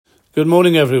Good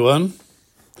morning, everyone.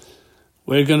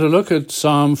 We're going to look at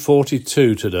Psalm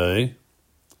 42 today,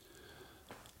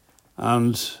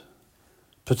 and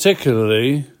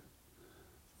particularly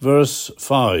verse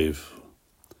 5,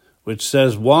 which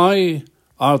says, "Why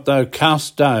art thou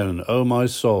cast down, O my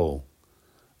soul,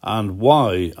 and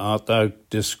why art thou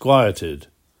disquieted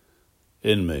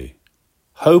in me?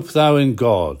 Hope thou in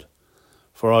God,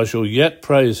 for I shall yet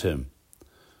praise him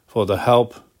for the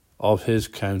help of his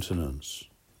countenance."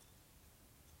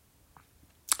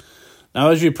 Now,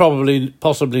 as you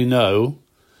possibly know,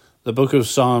 the book of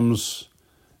Psalms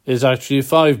is actually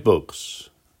 5 books.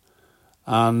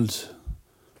 And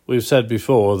we've said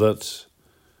before that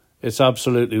it's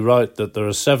absolutely right that there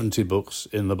are 70 books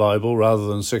in the Bible rather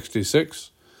than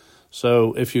 66.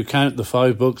 So if you count the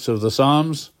 5 books of the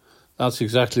Psalms, that's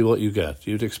exactly what you get.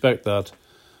 You'd expect that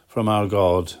from our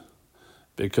God,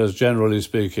 because generally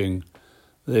speaking,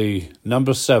 the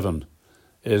number 7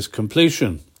 is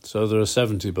completion. So there are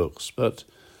 70 books, but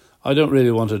I don't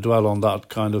really want to dwell on that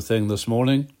kind of thing this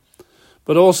morning.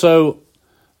 But also,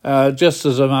 just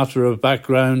as a matter of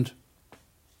background,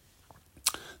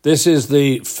 this is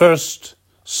the first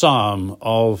psalm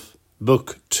of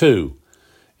book 2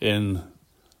 in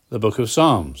the book of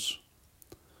Psalms.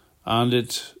 And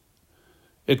it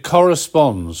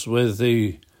corresponds with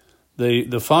the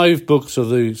 5 books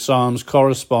of the Psalms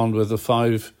correspond with the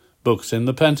 5 books in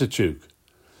the Pentateuch: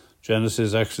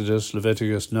 Genesis, Exodus,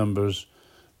 Leviticus, Numbers,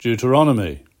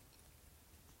 Deuteronomy.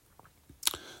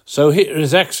 So here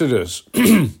is Exodus,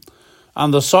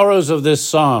 and the sorrows of this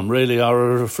psalm really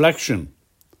are a reflection,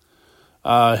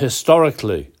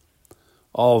 historically,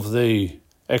 of the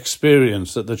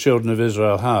experience that the children of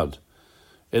Israel had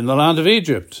in the land of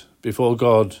Egypt before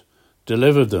God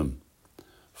delivered them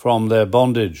from their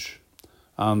bondage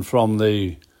and from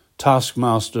the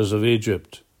taskmasters of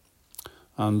Egypt.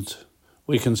 And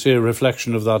we can see a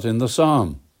reflection of that in the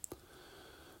psalm.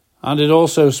 And it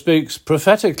also speaks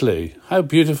prophetically how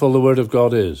beautiful the word of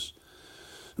God is.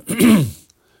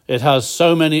 It has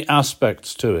so many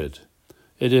aspects to it.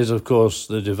 It is, of course,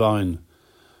 the divine,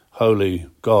 holy,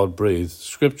 God-breathed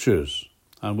scriptures,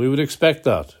 and we would expect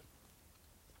that.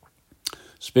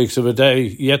 Speaks of a day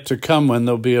yet to come when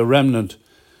there'll be a remnant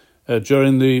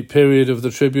during the period of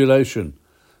the tribulation,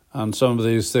 and some of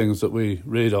these things that we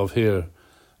read of here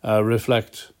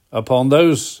reflect upon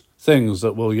those things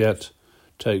that will yet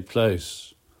take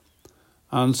place.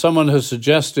 And someone has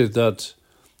suggested that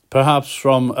perhaps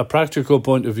from a practical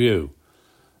point of view,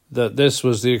 that this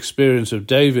was the experience of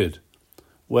David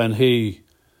when he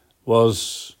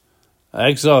was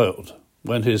exiled,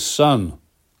 when his son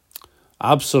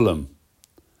Absalom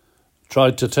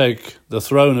tried to take the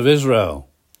throne of Israel,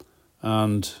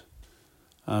 and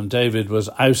David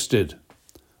was ousted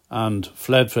and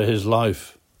fled for his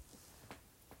life.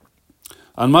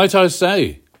 And might I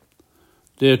say,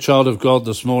 dear child of God,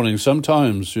 this morning,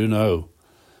 sometimes,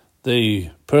 the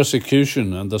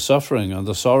persecution and the suffering and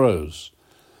the sorrows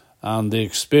and the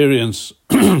experience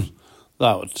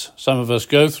that some of us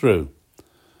go through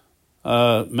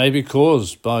may be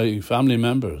caused by family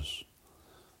members.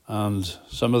 And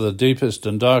some of the deepest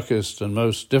and darkest and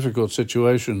most difficult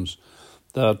situations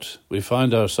that we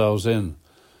find ourselves in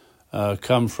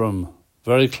come from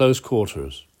very close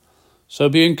quarters. So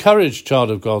be encouraged,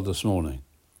 child of God, this morning.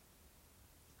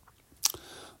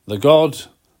 The God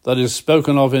that is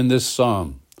spoken of in this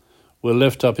psalm will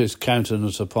lift up his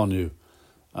countenance upon you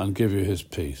and give you his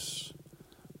peace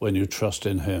when you trust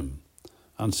in him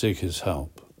and seek his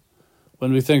help.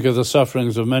 When we think of the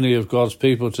sufferings of many of God's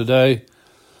people today,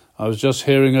 I was just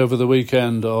hearing over the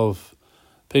weekend of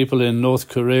people in North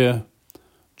Korea,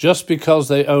 just because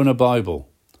they own a Bible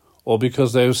or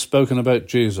because they have spoken about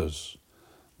Jesus,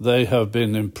 they have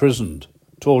been imprisoned,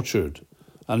 tortured,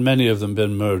 and many of them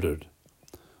been murdered.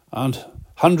 And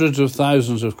hundreds of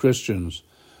thousands of Christians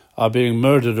are being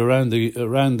murdered around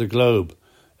the globe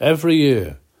every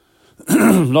year,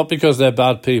 not because they're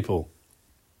bad people,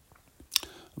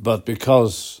 but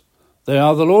because they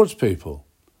are the Lord's people,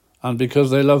 and because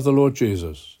they love the Lord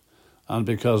Jesus, and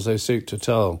because they seek to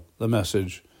tell the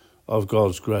message of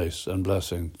God's grace and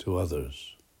blessing to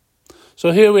others.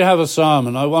 So here we have a psalm,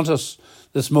 and I want us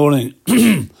this morning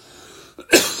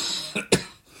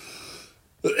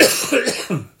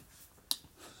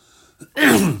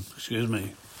excuse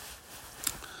me,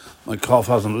 my cough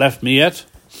hasn't left me yet.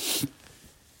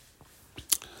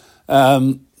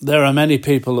 There are many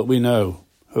people that we know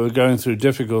who are going through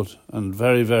difficult and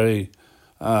very, very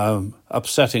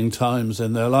upsetting times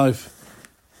in their life.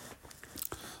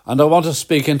 And I want to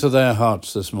speak into their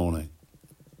hearts this morning.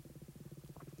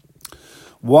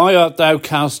 Why art thou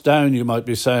cast down, you might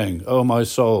be saying, O my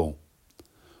soul,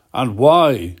 And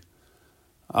why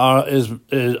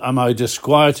am I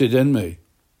disquieted in me?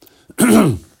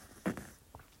 And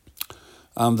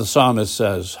the psalmist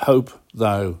says, hope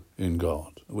thou in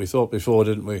God. We thought before,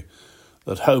 didn't we,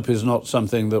 that hope is not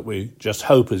something that we just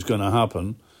hope is going to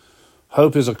happen.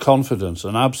 Hope is a confidence,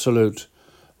 an absolute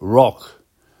rock.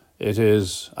 It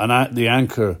is the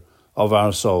anchor of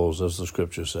our souls, as the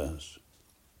scripture says.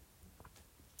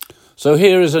 So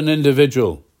here is an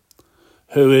individual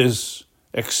who is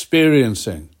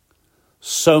experiencing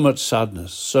so much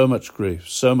sadness, so much grief,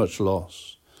 so much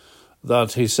loss,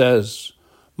 that he says,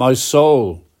 my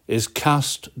soul is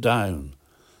cast down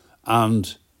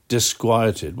and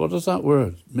disquieted. What does that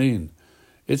word mean?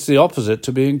 It's the opposite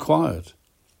to being quiet.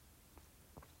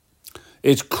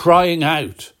 It's crying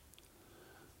out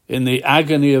in the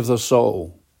agony of the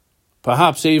soul,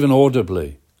 perhaps even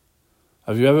audibly.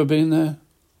 Have you ever been there?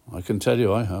 I can tell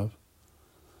you I have.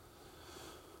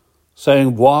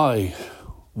 Saying, why?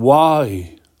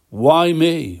 Why? Why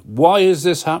me? Why is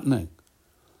this happening?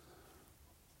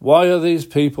 Why are these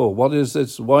people? What is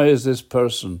this? Why is this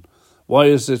person? Why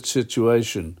is this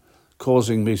situation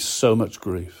causing me so much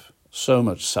grief, so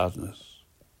much sadness?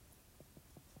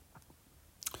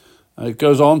 And it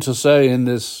goes on to say in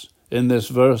this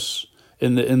verse,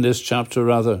 in this chapter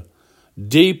rather,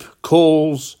 deep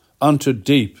calls unto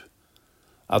deep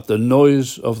at the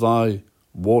noise of thy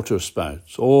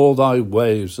waterspouts. All thy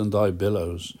waves and thy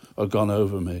billows are gone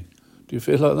over me. Do you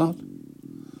feel like that?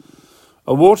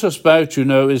 A waterspout, you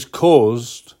know, is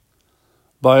caused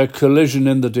by a collision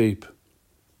in the deep.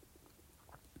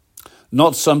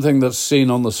 Not something that's seen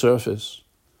on the surface,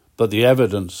 but the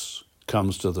evidence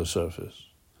comes to the surface.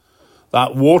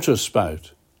 That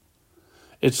waterspout,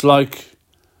 it's like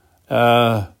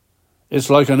an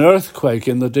earthquake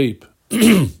in the deep,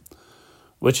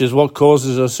 which is what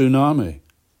causes a tsunami.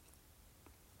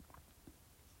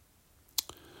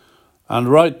 And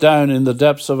right down in the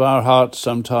depths of our hearts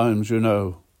sometimes, you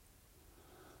know,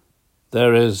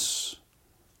 there is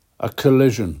a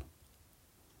collision,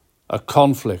 a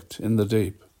conflict in the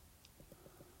deep,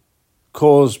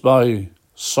 caused by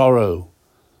sorrow,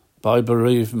 by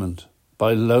bereavement,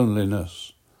 by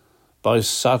loneliness, by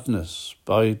sadness,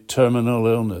 by terminal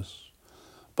illness,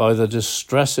 by the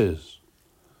distresses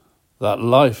that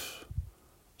life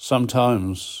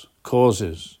sometimes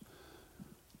causes.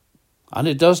 And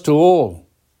it does to all.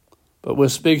 But we're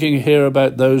speaking here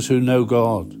about those who know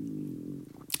God.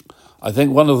 I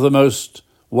think one of the most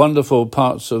wonderful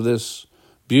parts of this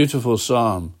beautiful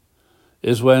psalm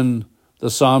is when the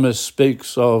psalmist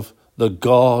speaks of the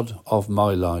God of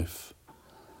my life.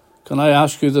 Can I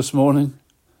ask you this morning,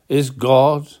 is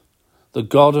God, the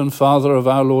God and Father of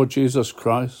our Lord Jesus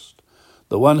Christ,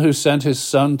 the one who sent his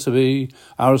Son to be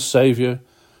our Saviour,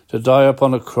 to die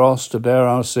upon a cross to bear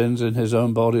our sins in his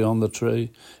own body on the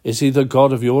tree, is he the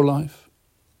God of your life?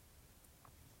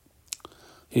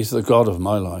 He's the God of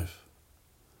my life.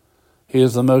 He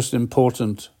is the most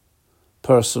important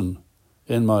person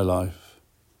in my life.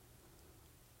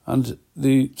 And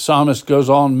the psalmist goes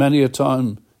on many a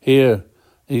time here,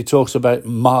 and he talks about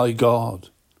my God.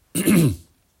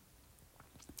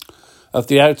 At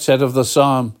the outset of the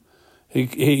psalm,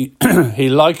 he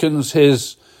likens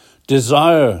his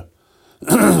desire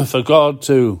for God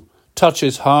to touch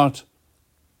his heart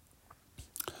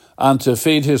and to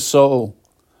feed his soul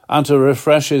and to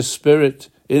refresh his spirit,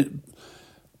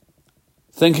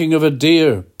 thinking of a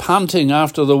deer panting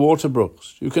after the water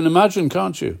brooks. You can imagine,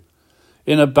 can't you?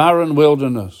 In a barren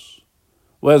wilderness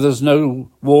where there's no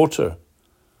water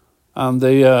and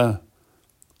the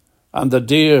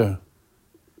deer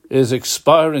is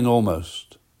expiring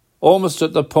almost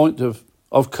at the point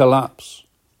of collapse,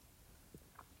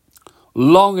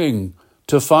 longing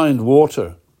to find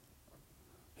water.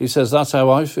 He says, that's how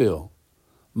I feel.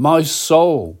 My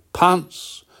soul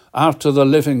pants after the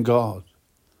living God.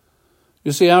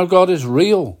 You see, our God is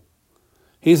real.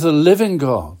 He's the living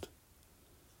God.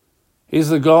 He's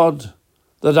the God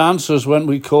that answers when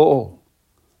we call.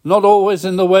 Not always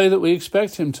in the way that we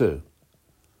expect him to,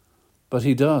 but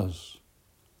he does.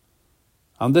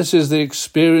 And this is the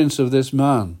experience of this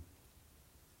man.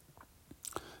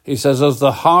 He says, as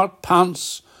the hart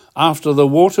pants after the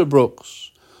water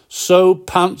brooks, so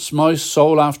pants my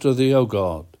soul after thee, O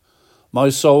God. My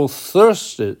soul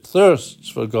thirsts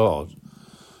for God,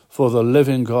 for the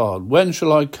living God. When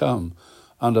shall I come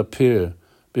and appear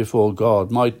before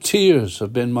God? My tears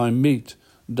have been my meat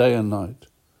day and night.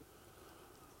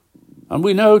 And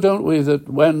we know, don't we, that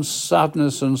when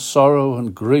sadness and sorrow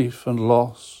and grief and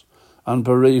loss and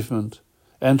bereavement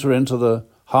enter into the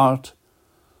heart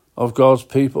of God's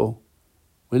people,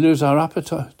 we lose our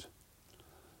appetite.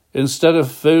 Instead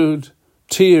of food,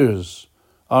 tears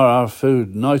are our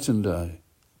food night and day.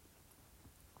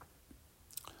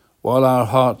 While our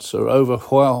hearts are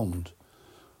overwhelmed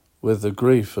with the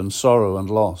grief and sorrow and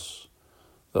loss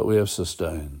that we have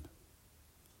sustained.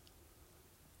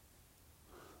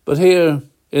 But here,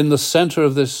 in the center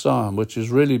of this psalm, which is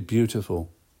really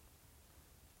beautiful,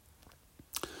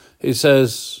 he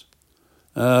says,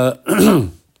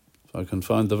 if I can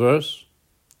find the verse,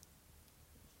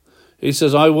 he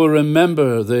says, I will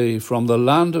remember thee from the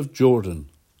land of Jordan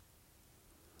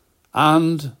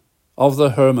and of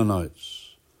the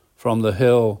Hermonites from the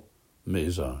hill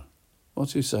Mizar.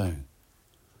 What's he saying?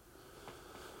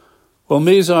 Well,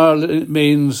 Mizar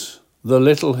means the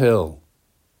little hill.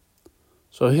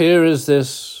 So here is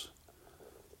this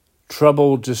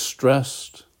troubled,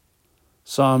 distressed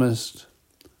psalmist,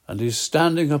 and he's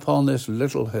standing upon this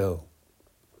little hill.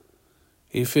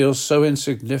 He feels so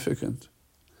insignificant.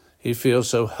 He feels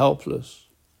so helpless.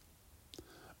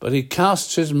 But he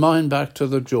casts his mind back to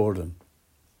the Jordan.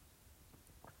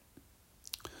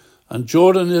 And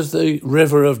Jordan is the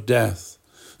river of death.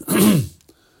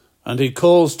 And he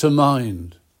calls to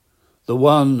mind the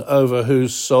one over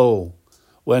whose soul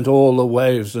went all the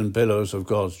waves and billows of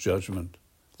God's judgment,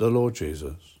 the Lord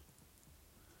Jesus.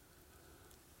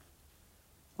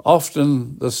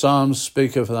 Often the Psalms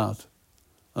speak of that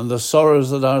and the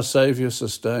sorrows that our Saviour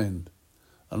sustained.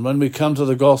 And when we come to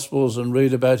the Gospels and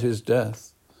read about his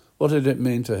death, what did it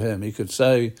mean to him? He could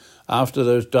say, after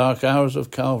those dark hours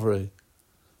of Calvary,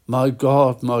 my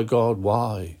God,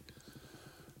 why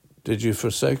did you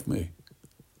forsake me?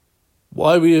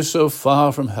 Why were you so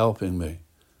far from helping me?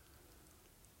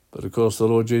 But of course the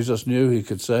Lord Jesus knew he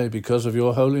could say, because of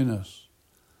your holiness,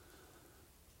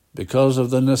 because of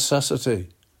the necessity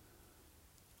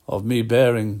of me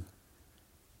bearing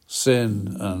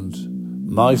sin and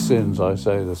my sins, I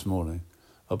say this morning,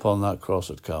 upon that cross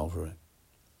at Calvary.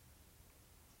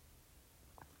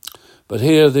 But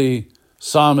here the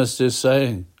psalmist is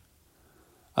saying,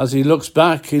 as he looks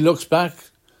back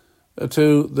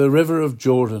to the river of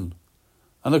Jordan.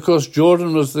 And of course,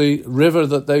 Jordan was the river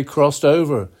that they crossed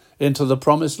over into the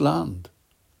promised land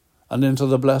and into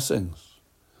the blessings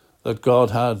that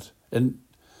God had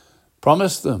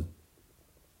promised them.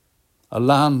 A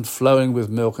land flowing with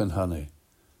milk and honey.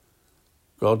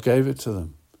 God gave it to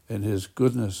them in his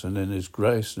goodness and in his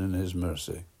grace and in his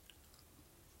mercy.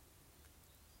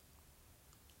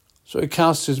 So he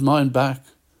cast his mind back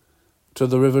to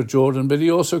the river Jordan, but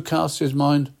he also cast his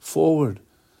mind forward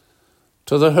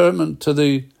to Hermon,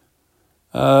 the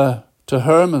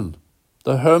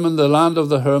land of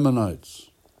the Hermonites.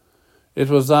 It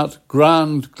was that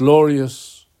grand,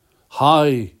 glorious,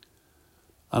 high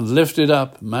and lifted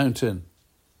up mountain.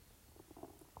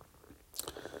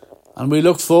 And we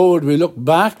look forward, we look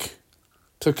back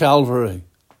to Calvary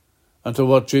and to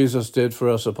what Jesus did for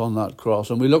us upon that cross.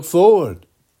 And we look forward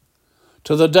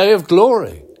to the day of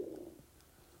glory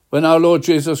when our Lord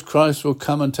Jesus Christ will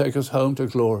come and take us home to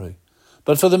glory.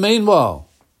 But for the meanwhile,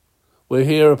 we're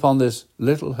here upon this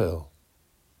little hill,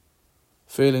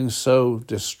 feeling so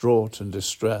distraught and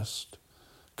distressed,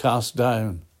 cast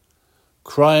down,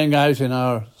 crying out in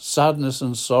our sadness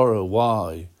and sorrow,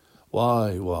 why?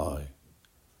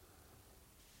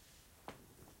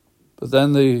 But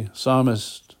then the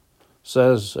psalmist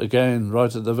says again,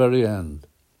 right at the very end,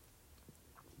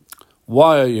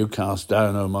 why are you cast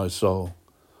down, O my soul?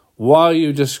 Why are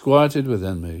you disquieted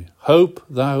within me? Hope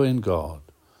thou in God,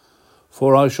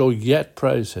 for I shall yet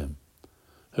praise him,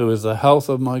 who is the health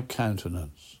of my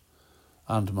countenance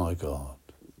and my God.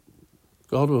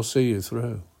 God will see you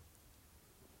through.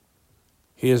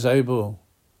 He is able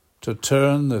to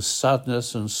turn the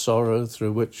sadness and sorrow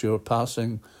through which you're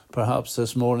passing, perhaps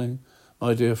this morning,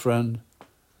 my dear friend.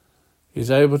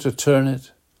 He's able to turn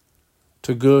it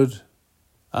to good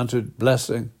and to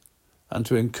blessing and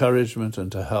to encouragement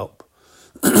and to help.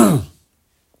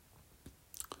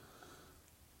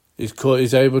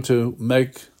 He's able to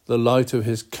make the light of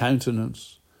his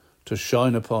countenance to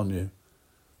shine upon you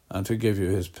and to give you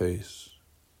his peace.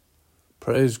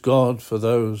 Praise God for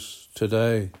those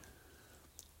today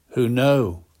who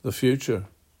know the future.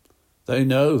 They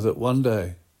know that one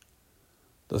day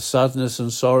the sadness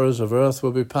and sorrows of earth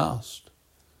will be past,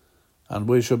 and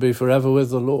we shall be forever with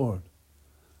the Lord,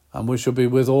 and we shall be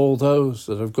with all those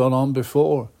that have gone on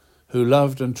before who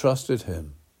loved and trusted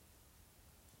him.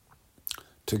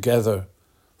 Together,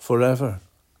 forever,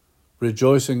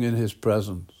 rejoicing in his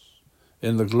presence,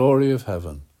 in the glory of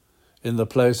heaven, in the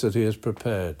place that he has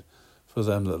prepared for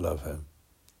them that love him.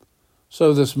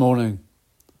 So this morning,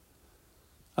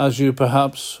 as you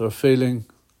perhaps are feeling,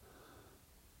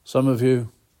 some of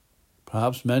you,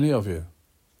 perhaps many of you,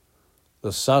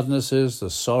 the sadnesses, the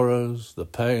sorrows, the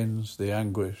pains, the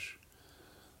anguish,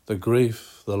 the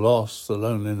grief, the loss, the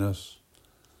loneliness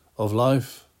of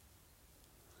life.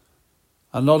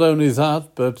 And not only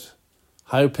that, but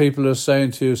how people are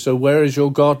saying to you, so where is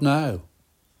your God now?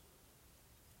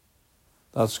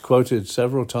 That's quoted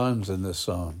several times in this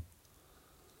psalm.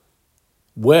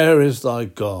 Where is thy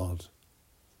God?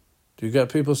 Do you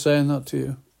get people saying that to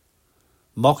you?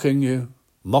 Mocking you,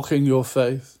 mocking your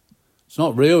faith. It's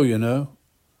not real, you know.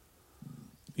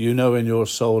 You know in your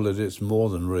soul that it's more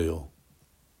than real.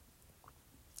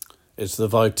 It's the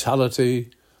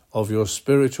vitality of your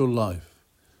spiritual life.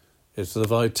 It's the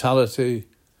vitality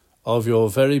of your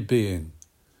very being.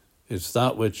 It's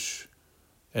that which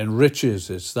enriches,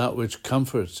 it's that which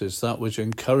comforts, it's that which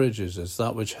encourages, it's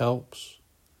that which helps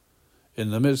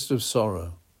in the midst of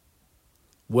sorrow.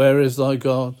 Where is thy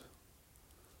God?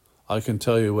 I can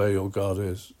tell you where your God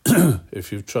is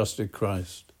if you've trusted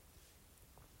Christ.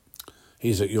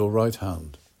 He's at your right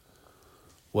hand,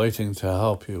 waiting to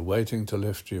help you, waiting to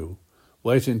lift you,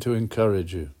 waiting to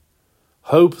encourage you.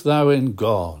 Hope thou in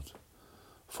God,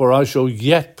 for I shall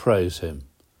yet praise him,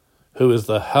 who is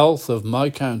the health of my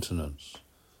countenance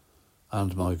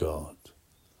and my God.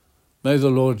 May the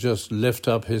Lord just lift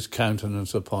up his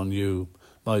countenance upon you,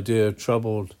 my dear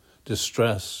troubled,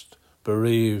 distressed,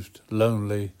 bereaved,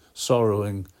 lonely,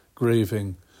 sorrowing,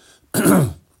 grieving,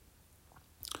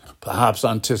 perhaps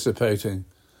anticipating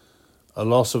a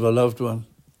loss of a loved one,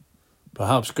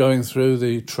 perhaps going through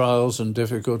the trials and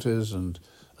difficulties and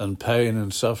pain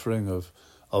and suffering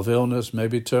of illness,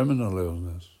 maybe terminal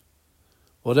illness.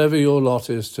 Whatever your lot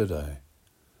is today,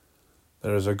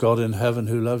 there is a God in heaven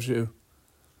who loves you.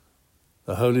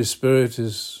 The Holy Spirit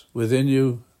is within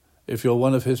you if you're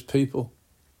one of his people.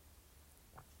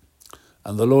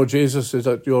 And the Lord Jesus is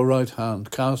at your right hand,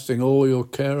 casting all your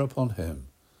care upon him,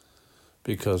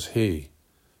 because he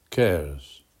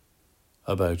cares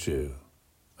about you.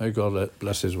 May God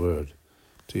bless his word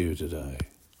to you today.